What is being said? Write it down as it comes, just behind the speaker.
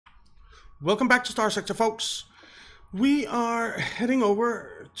Welcome back to Starsector, folks. We are heading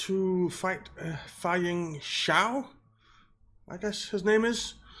over to fight Flying Xiao, I guess his name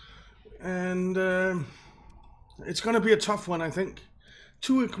is. And it's going to be a tough one, I think.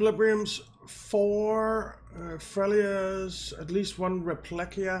 2 Equilibriums, 4 Frelias, at least 1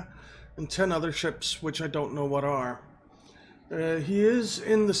 Replekia, and 10 other ships, which I don't know what are. He is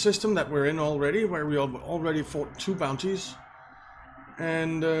in the system that we're in already, where we already fought 2 bounties.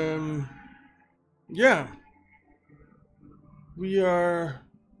 And yeah, we're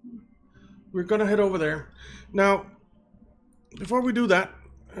gonna head over there. Now, before we do that,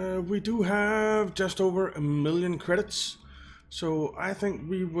 we do have just over 1,000,000 credits, so I think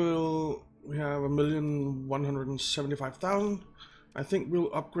we have 1,175,000. I think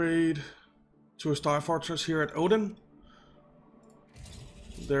we'll upgrade to a Star Fortress here at Odin.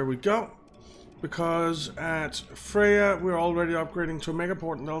 There we go. Because at Freya we're already upgrading to a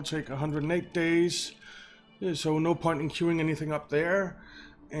Megaport, and that'll take 108 days. So no point in queuing anything up there.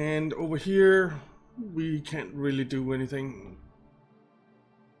 And over here we can't really do anything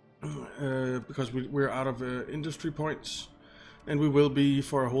because we're out of industry points, and we will be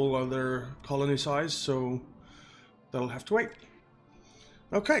for a whole other colony size, so that'll have to wait.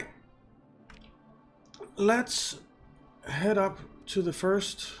 Okay, let's head up to the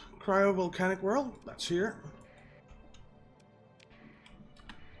first cryovolcanic world. That's here,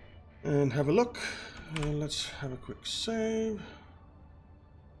 and have a look. Let's have a quick save.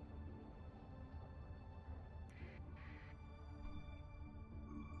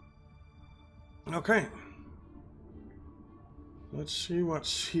 Okay, let's see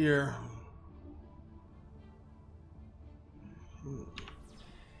what's here.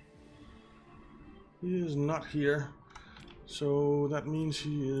 He is not here, so that means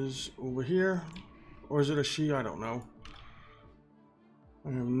he is over here. Or is it a she? I don't know. I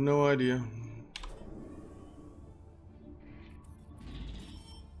have no idea.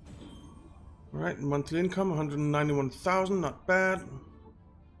 Alright, monthly income 191,000, not bad.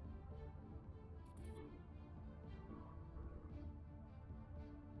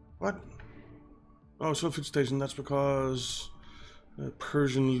 What? Oh, Sylphon Station, that's because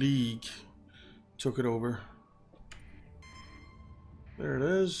Persian League took it over. There it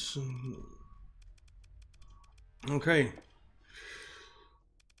is. Okay.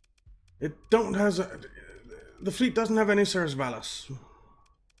 The fleet doesn't have any Ceres Vallis.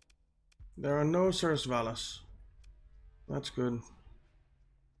 There are no Ceres Vallis. That's good.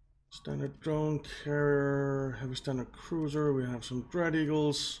 Standard drone carrier, heavy standard cruiser. We have some Dread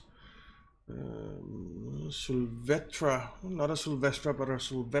Eagles. Sylvetra, not a Sylvestra, but a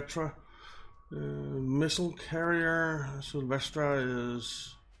Sylvetra. Missile carrier. Sylvestra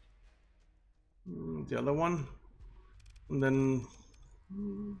is the other one. And then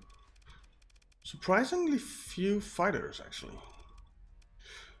surprisingly few fighters, actually.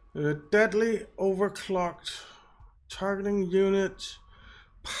 Deadly, overclocked, targeting unit,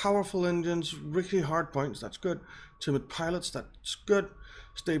 powerful engines, rickety hardpoints, that's good. Timid pilots, that's good.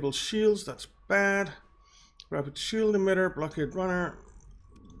 Stable shields, that's bad. Rapid shield emitter, blockade runner,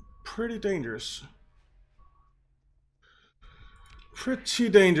 pretty dangerous. Pretty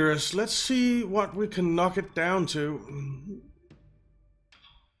dangerous. Let's see what we can knock it down to.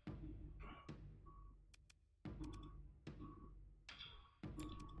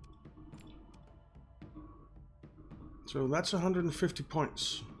 So that's 150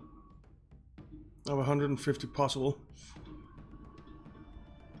 points of 150 possible.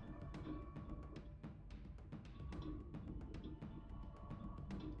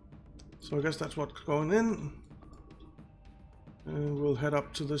 So I guess that's what's going in. And we'll head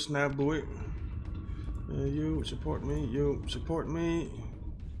up to this nav buoy. You support me, you support me.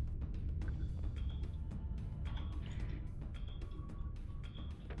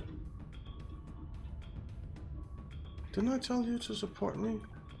 Didn't I tell you to support me?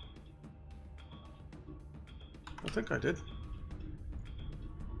 I think I did.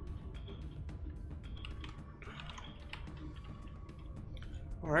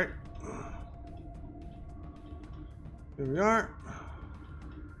 All right. Here we are.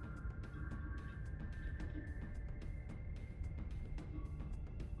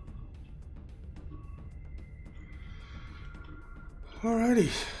 Alrighty.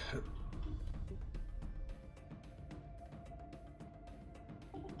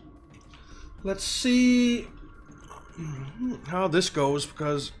 Let's see how this goes,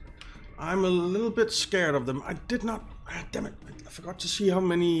 because I'm a little bit scared of them. I did not... damn it. I forgot to see how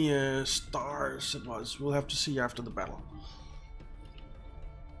many stars it was. We'll have to see after the battle.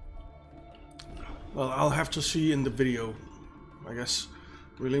 Well, I'll have to see in the video, I guess.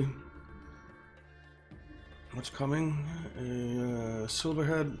 Really? What's coming? A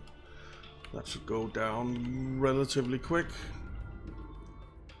silverhead. That should go down relatively quick.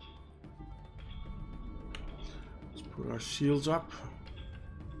 Let's put our shields up.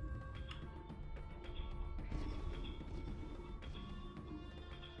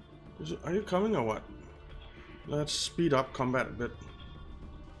 Are you coming or what? Let's speed up combat a bit.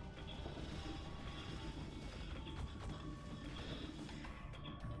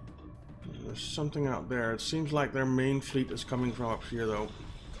 There's something out there. It seems like their main fleet is coming from up here though.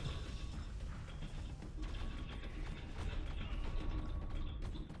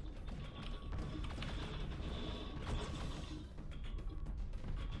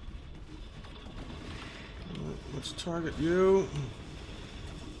 Let's target you.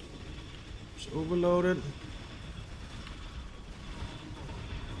 It's overloaded.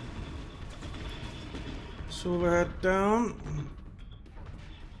 Silverhead down.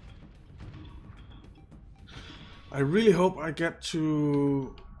 I really hope I get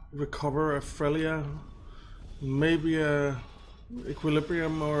to recover a Frelia, maybe a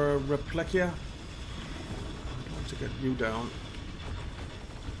Equilibrium or a Replechia. I'd like to get you down.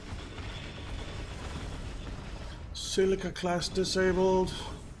 Silica class disabled.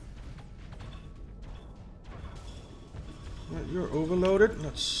 Right, you're overloaded.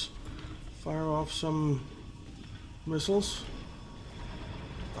 Let's fire off some missiles.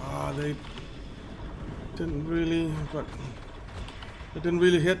 They didn't really, but it didn't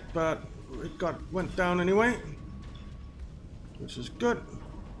really hit, but it went down anyway, which is good.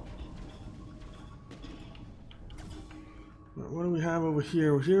 What do we have over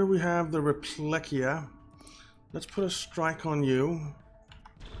here? Here we have the Replechia. Let's put a strike on you.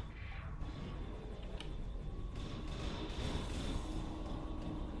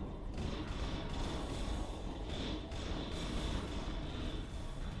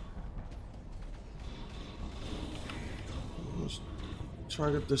 Let's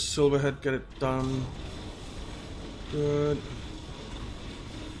target this silverhead, get it done. Good.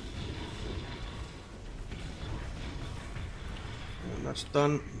 And that's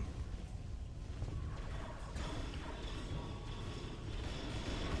done.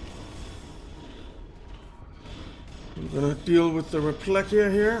 I'm gonna deal with the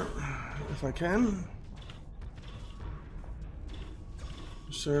Replechia here, if I can.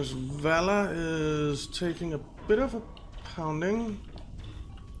 There's Vala is taking a bit of a pounding.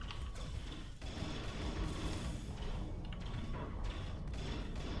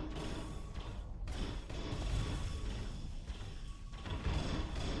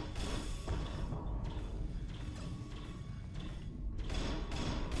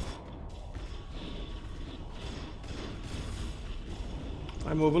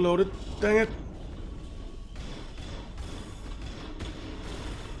 I'm overloaded, dang it.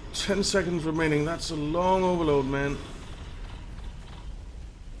 10 seconds remaining, that's a long overload, man.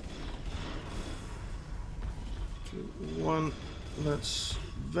 2, 1, let's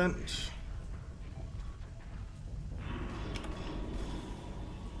vent.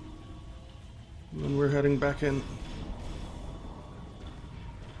 And then we're heading back in.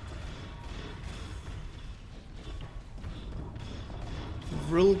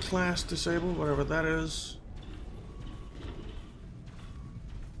 Vril class disabled, whatever that is.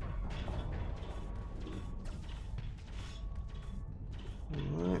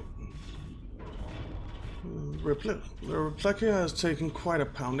 Alright. The Replechia has taken quite a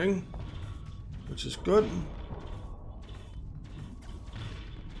pounding, which is good.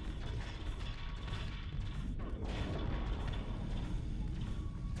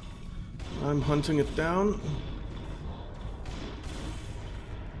 I'm hunting it down.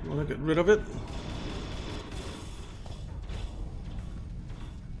 Want to get rid of it.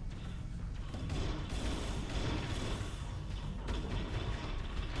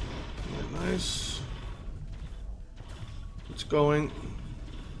 Nice. It's going.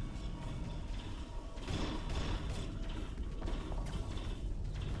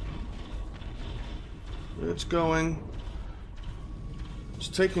 It's going. It's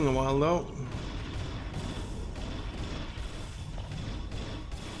taking a while though.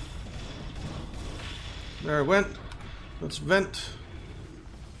 There it went. Let's vent.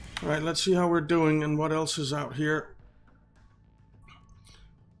 Alright, let's see how we're doing and what else is out here.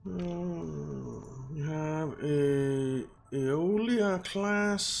 We have a Aeolia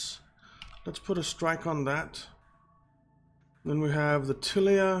class. Let's put a strike on that. Then we have the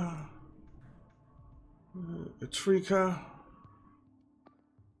Tilia, Etrica,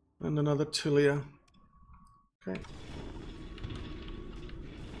 and another Tilia. Okay.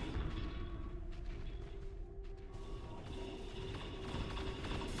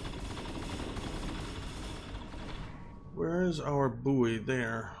 where is our buoy?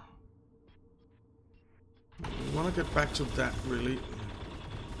 There. We want to get back to that, really.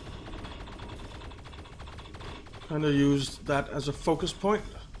 Kind of use that as a focus point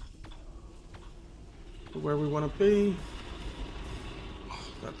for where we want to be.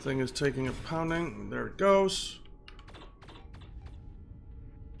 That thing is taking a pounding. There it goes.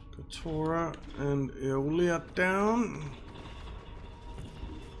 Katora and Eolia down.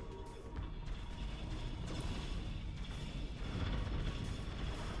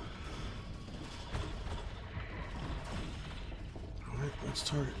 Alright, let's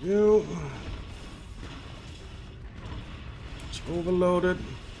target you. It's overloaded.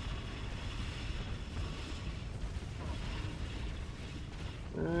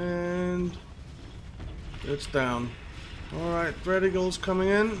 And it's down. Alright, Dread Eagle's coming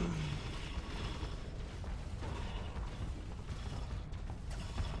in.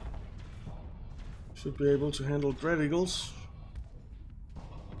 Should be able to handle Dread Eagles.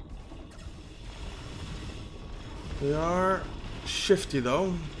 They are shifty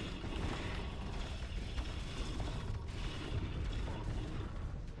though.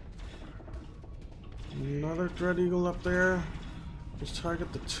 Another Dread Eagle up there. Let's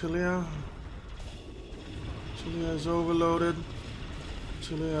target the Tilia. Tilia is overloaded.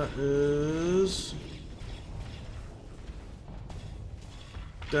 Tilia is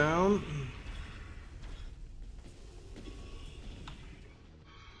down.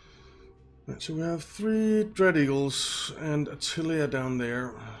 Right, so we have 3 Dread Eagles and a Tilia down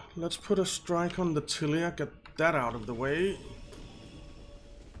there. Let's put a strike on the Tilia, get that out of the way.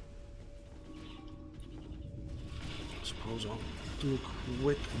 I suppose I'll do a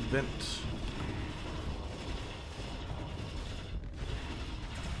quick vent.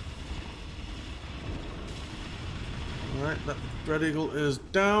 Alright, that Dread Eagle is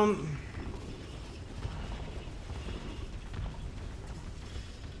down.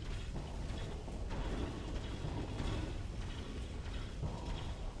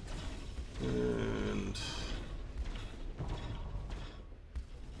 And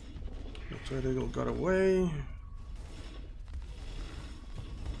the Dread Eagle got away.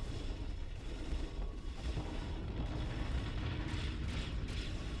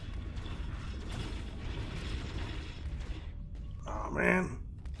 Man.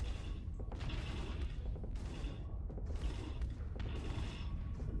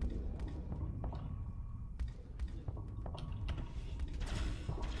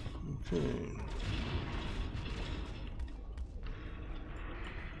 Okay.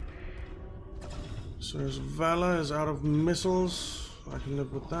 So there's Vala is out of missiles. I can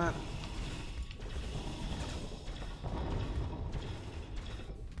live with that.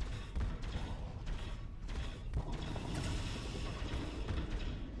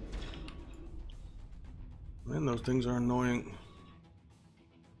 Man, those things are annoying.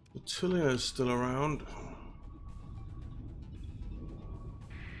 The Tilia is still around.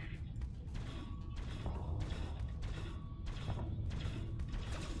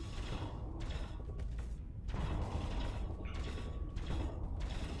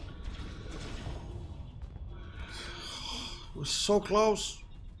 We're so close.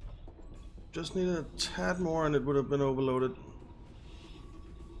 Just needed a tad more and it would have been overloaded.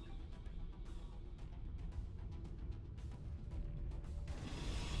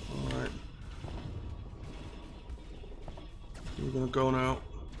 We're gonna go now.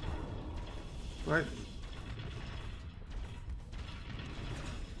 Right?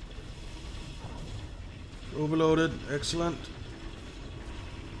 Overloaded, excellent.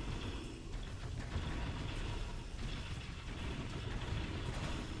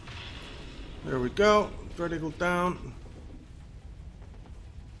 There we go. Dread Eagle down.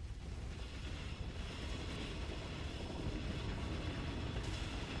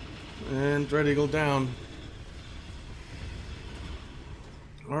 And Dread Eagle down.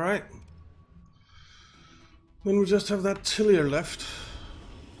 Alright. Then we just have that Tilia left.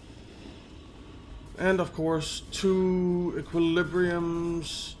 And of course, 2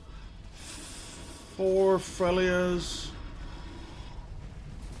 Equilibriums, 4 Frelias.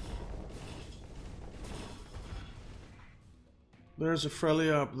 There's a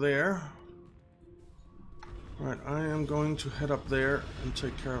Frelia up there. Right, I am going to head up there and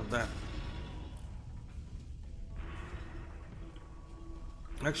take care of that.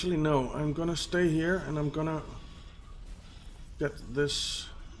 Actually, no, I'm gonna stay here and I'm gonna get this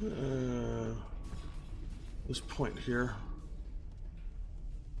this point here.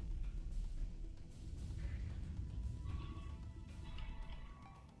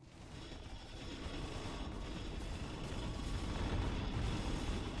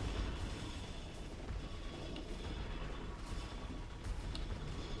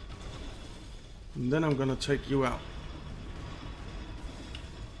 And then I'm gonna take you out.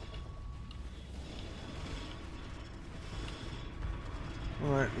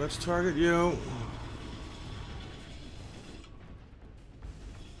 Alright, let's target you.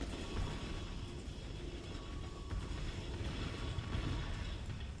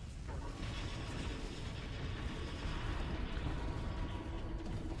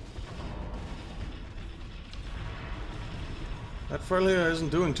 That Frelia isn't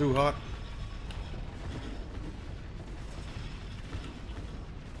doing too hot.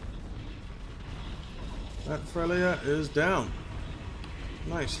 That Frelia is down.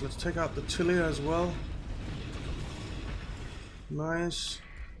 Nice. Let's take out the Tilia as well. Nice.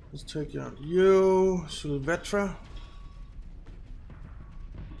 Let's take out you, Sylvetra.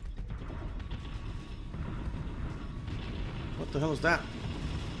 What the hell is that?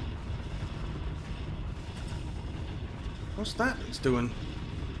 What's that it's doing?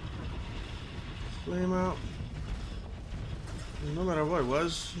 Flame out. No matter what it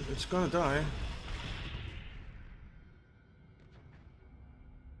was, it's gonna die.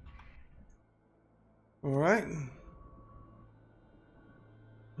 Alright.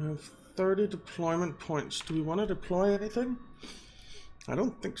 I have 30 deployment points. Do we want to deploy anything? I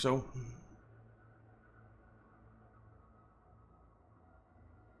don't think so.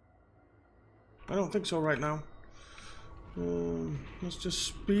 I don't think so right now. Let's just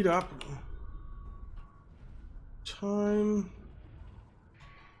speed up time.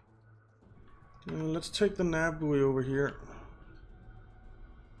 Let's take the nav buoy over here.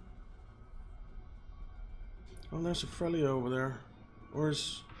 Oh, there's a Frelia over there. Or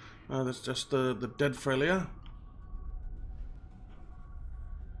is that's just the dead Frelia.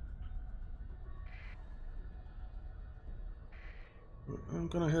 I'm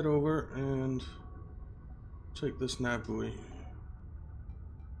gonna head over and take this nav buoy.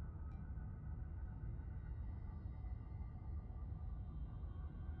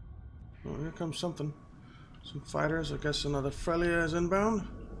 Oh, here comes something. Some fighters. I guess another Frelia is inbound.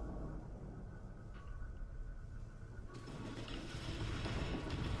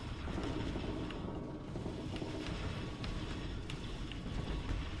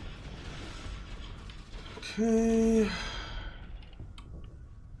 Okay.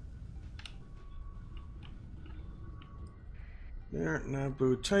 There,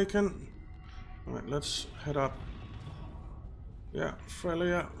 Naboo taken. Alright, let's head up. Yeah,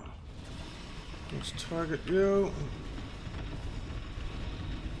 Frelia. Let's target you.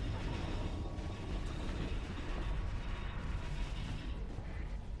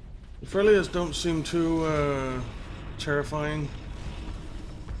 The Frelias don't seem too terrifying.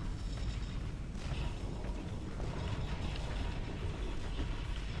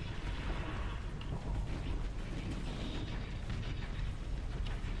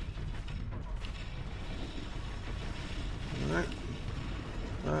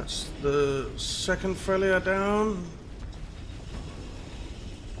 That's the second Frelia down.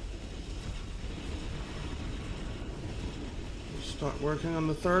 Start working on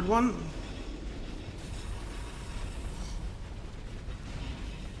the third one.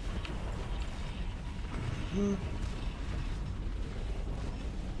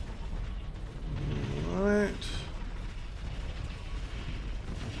 All right.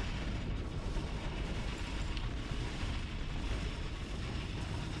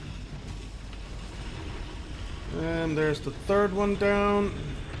 And there's the third one down.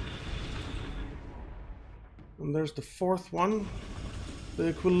 And there's the fourth one. The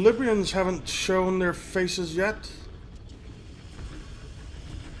Equilibrians haven't shown their faces yet.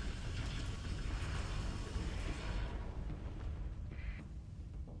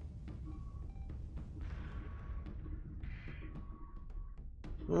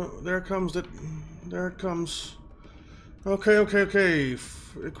 Oh, there comes it. There it comes. Okay.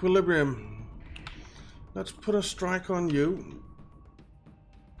 Equilibrium. Let's put a strike on you.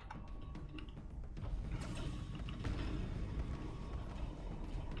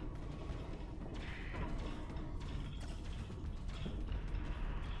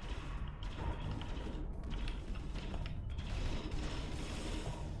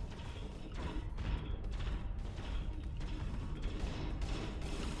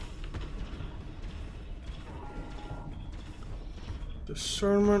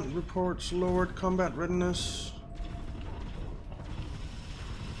 Discernment reports lowered combat readiness.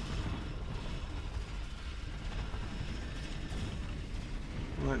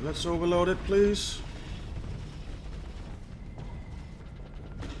 Alright, let's overload it, please.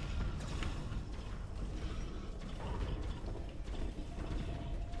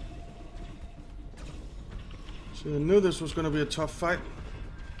 See, I knew this was going to be a tough fight.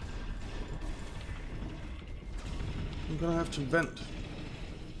 gonna have to vent.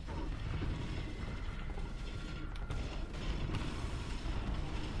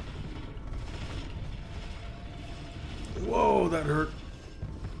 Whoa, that hurt.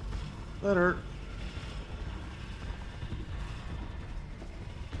 That hurt.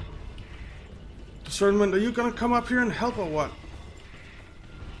 Discernment, are you gonna come up here and help or what?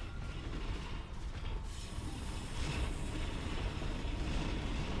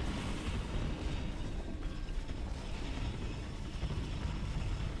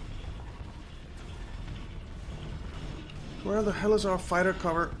 Where the hell is our fighter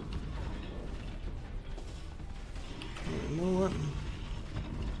cover? You know what?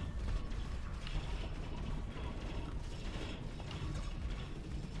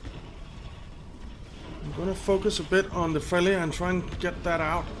 I'm gonna focus a bit on the friendly and try and get that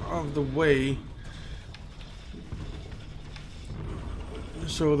out of the way,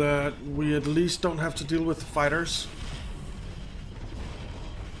 so that we at least don't have to deal with the fighters.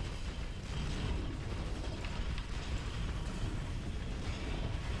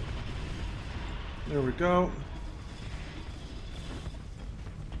 There we go.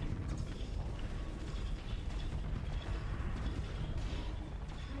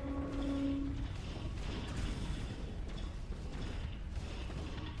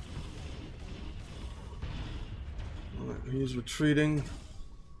 Alright, he's retreating.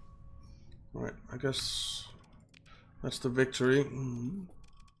 Alright, I guess that's the victory.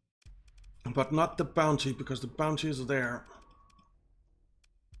 But not the bounty, because the bounty is there.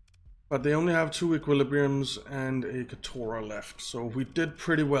 But they only have 2 equilibriums and a Katora left, so we did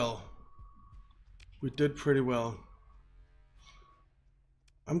pretty well. We did pretty well.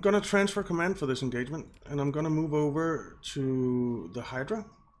 I'm gonna transfer command for this engagement, and I'm gonna move over to the Hydra.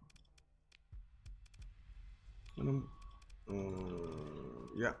 And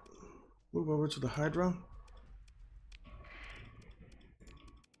yeah, move over to the Hydra.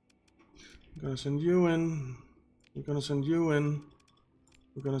 I'm gonna send you in. We're gonna send you in.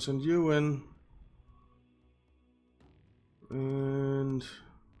 We're gonna send you in, and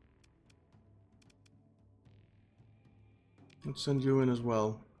let's send you in as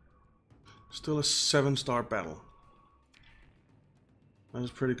well. Still a 7-star battle. That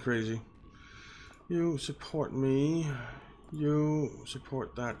is pretty crazy. You support me. You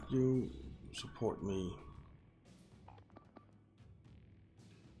support that. You support me.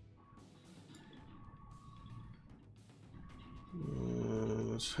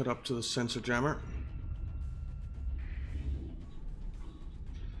 Let's head up to the sensor jammer.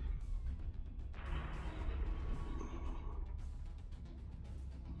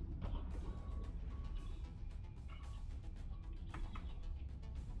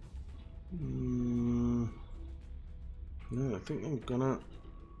 Yeah, I think I'm gonna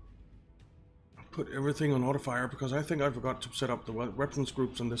put everything on autofire because I think I forgot to set up the weapons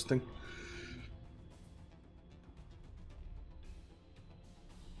groups on this thing.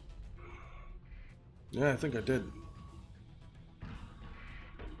 Yeah, I think I did.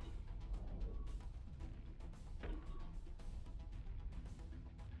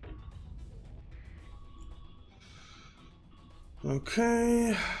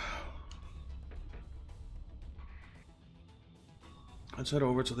 Okay. Let's head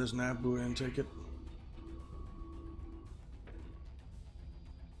over to this nav buoy and take it.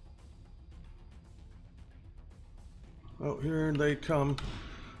 Oh, here they come.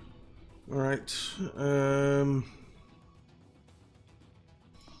 Alright,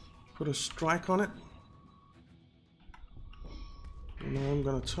 put a strike on it. And now I'm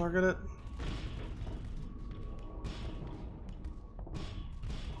gonna target it.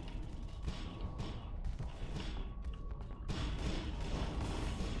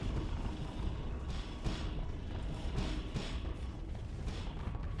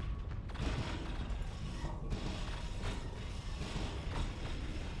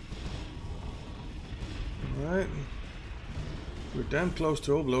 Alright, we're damn close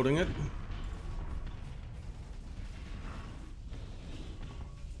to overloading it.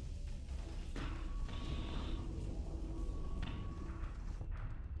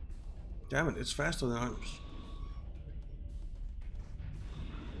 Damn it, it's faster than arms.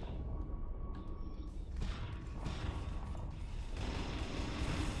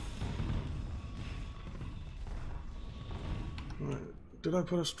 Alright, did I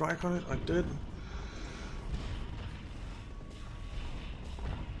put a strike on it? I did.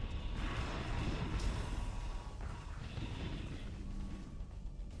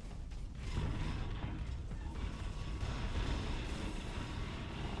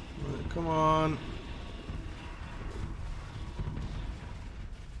 Come on.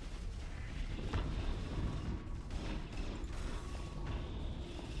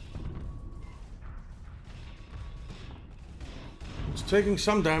 taking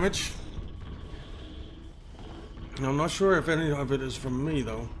some damage. I'm not sure if any of it is from me,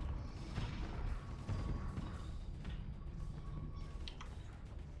 though.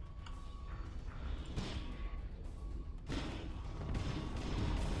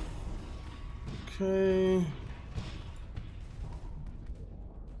 Okay.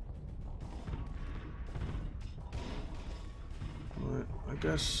 Alright, I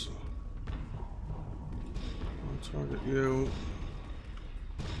guess I'll target you.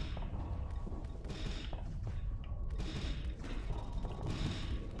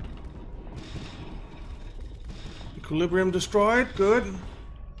 Equilibrium destroyed, good.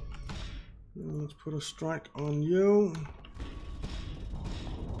 Let's put a strike on you.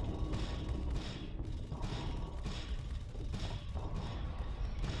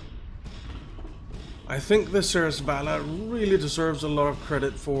 I think the Ceres Vala really deserves a lot of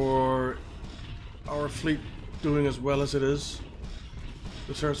credit for our fleet doing as well as it is.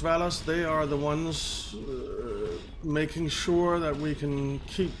 The Ceres Valas, they are the ones making sure that we can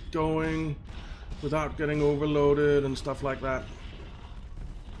keep going without getting overloaded and stuff like that.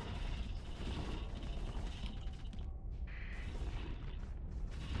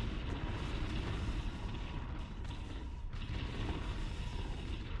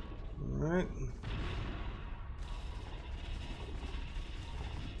 Alright.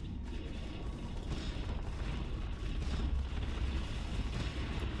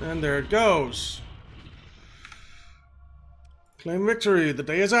 And there it goes. Claim victory, the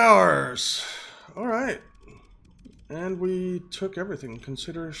day is ours. Alright. And we took everything.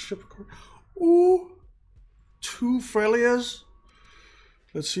 Consider ship... Ooh! 2 Frelias.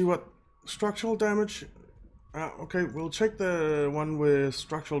 Let's see what structural damage... okay, we'll take the one with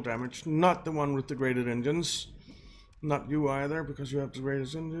structural damage, not the one with degraded engines. Not you either, because you have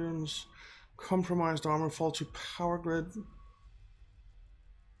degraded engines. Compromised armor, faulty power grid.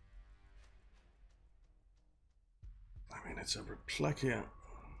 I mean, it's a Replicia.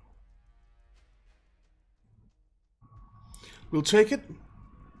 We'll take it.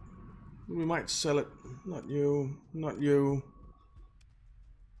 We might sell it. Not you. Not you.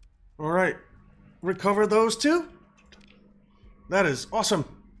 Alright. Recover those two. That is awesome.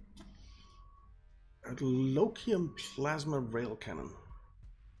 A Lokium plasma rail cannon.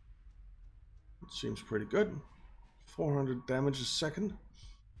 It seems pretty good. 400 damage a second.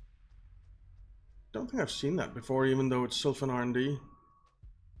 Don't think I've seen that before, even though it's Sylphon RnD.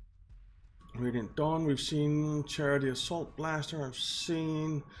 Radiant Dawn, we've seen. Charity Assault Blaster, I've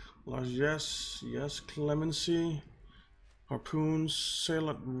seen. Largesse, yes. Clemency. Harpoons,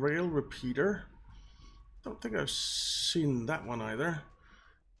 Sailor Rail Repeater. Don't think I've seen that one either.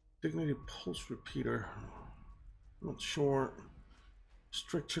 Dignity Pulse Repeater. Not sure.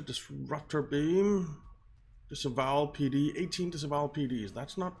 Stricture Disruptor Beam. Disavowal PD. 18 Disavowal PDs.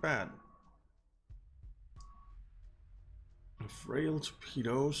 That's not bad. Frail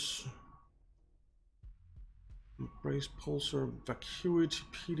Torpedoes. Embrace Pulsar. Vacuity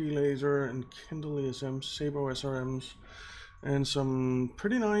PD Laser. And Kindle ESM. Sabo SRMs. And some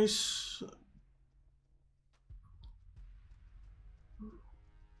pretty nice...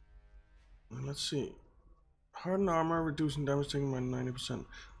 Let's see. Hardened armor, reducing damage taken by 90%.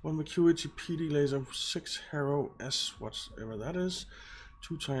 1 Vacuity PD laser, 6 Harrow S, whatever that is.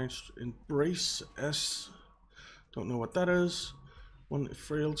 2 times Embrace S. Don't know what that is. 1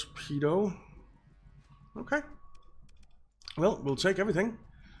 Frail Torpedo. Okay. Well, we'll take everything.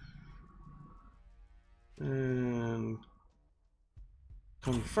 And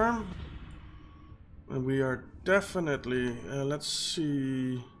confirm. And we are definitely, let's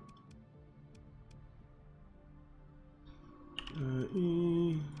see.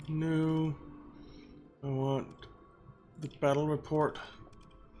 New. I want the battle report.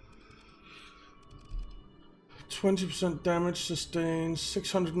 20% damage sustained,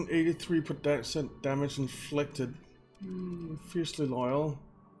 683% damage inflicted. Fiercely loyal.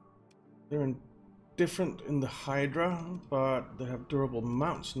 They're different in the Hydra, but they have durable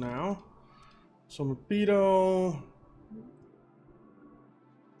mounts now. So Morbido.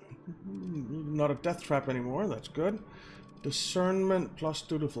 Not a death trap anymore, that's good. Discernment plus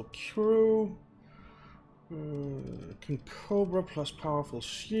dutiful crew. Cobra plus powerful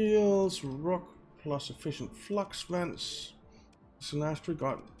shields. Rook plus efficient flux vents. Sinastri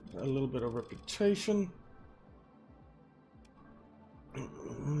got a little bit of reputation.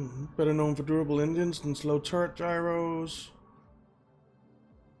 Better known for durable engines than slow turret gyros.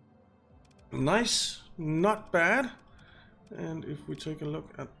 Nice, not bad. And if we take a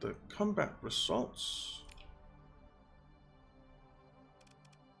look at the combat results.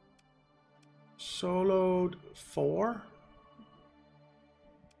 Soloed 4.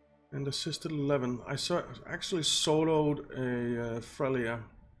 And assisted 11. I actually soloed a Frelia.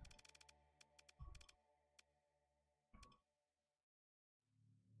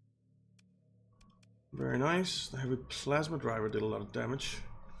 Very nice. The heavy plasma driver did a lot of damage.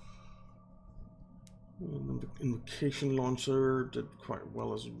 And the invocation launcher did quite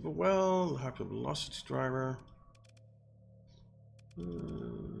well as well. The hyper velocity driver.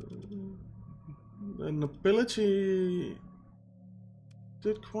 The nobility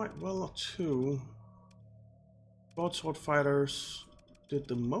did quite well too. Broadsword fighters did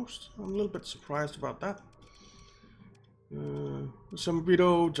the most. I'm a little bit surprised about that.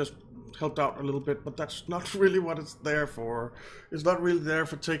 Sombrito just helped out a little bit, but that's not really what it's there for. It's not really there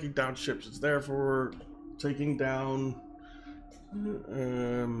for taking down ships. It's there for taking down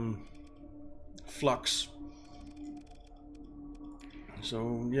flux.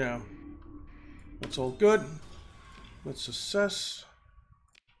 So yeah, that's all good. Let's assess.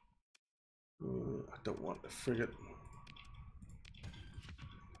 I don't want the frigate.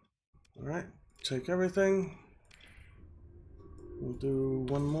 Alright, take everything. We'll do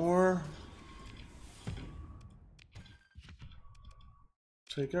one more.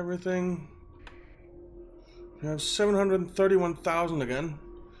 Take everything. We have 731,000 again.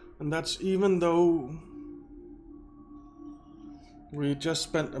 And that's even though we just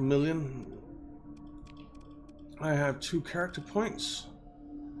spent 1 million. I have 2 character points.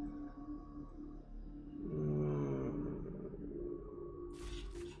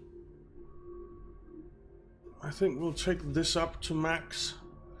 I think we'll take this up to max.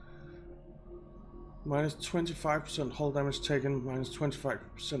 Minus 25% hull damage taken, minus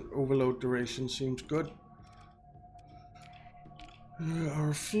 25% overload duration seems good.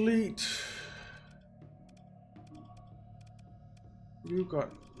 Our fleet. You got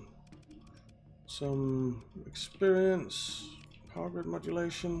some experience, power grid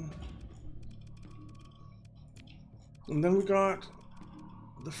modulation. And then we got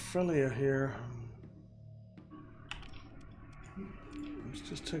the Frelia here. Let's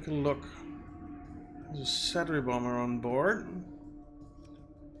just take a look. There's a Sentry bomber on board.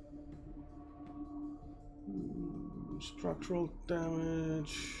 Structural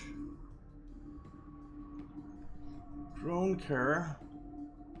damage. Drone carrier.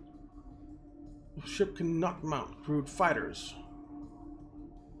 The ship cannot mount crewed fighters.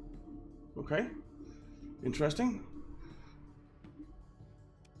 Okay. Interesting.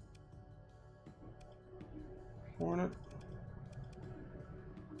 Hornet.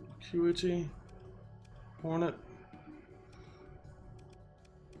 Acuity. Hornet.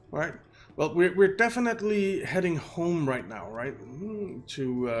 Right. Well, we're definitely heading home right now, right?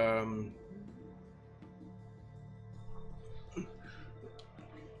 To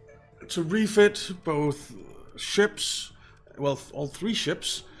refit both ships, well, all 3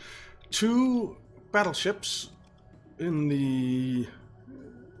 ships, 2 battleships in the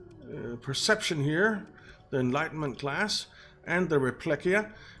Perception here, the Enlightenment class, and the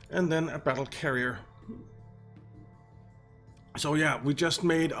Replica, and then a battle carrier. So yeah, we just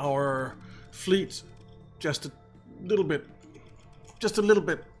made our fleet just a little bit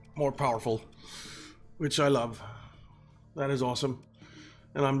more powerful, which I love. That is awesome.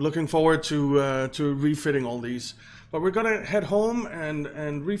 And I'm looking forward to refitting all these. But we're gonna head home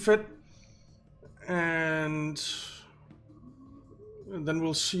and refit, and then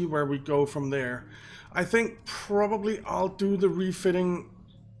we'll see where we go from there. I think probably I'll do the refitting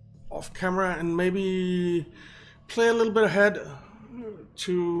off camera and maybe play a little bit ahead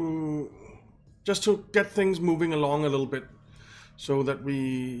just to get things moving along a little bit, so that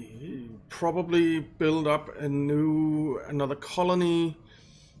we probably build up another colony.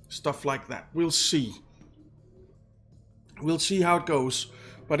 Stuff like that. We'll see. We'll see how it goes.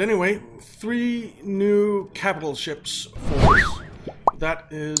 But anyway, 3 new capital ships for us.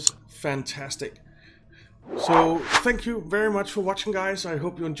 That is fantastic. So thank you very much for watching, guys. I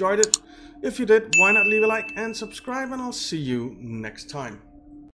hope you enjoyed it. If you did, why not leave a like and subscribe, and I'll see you next time.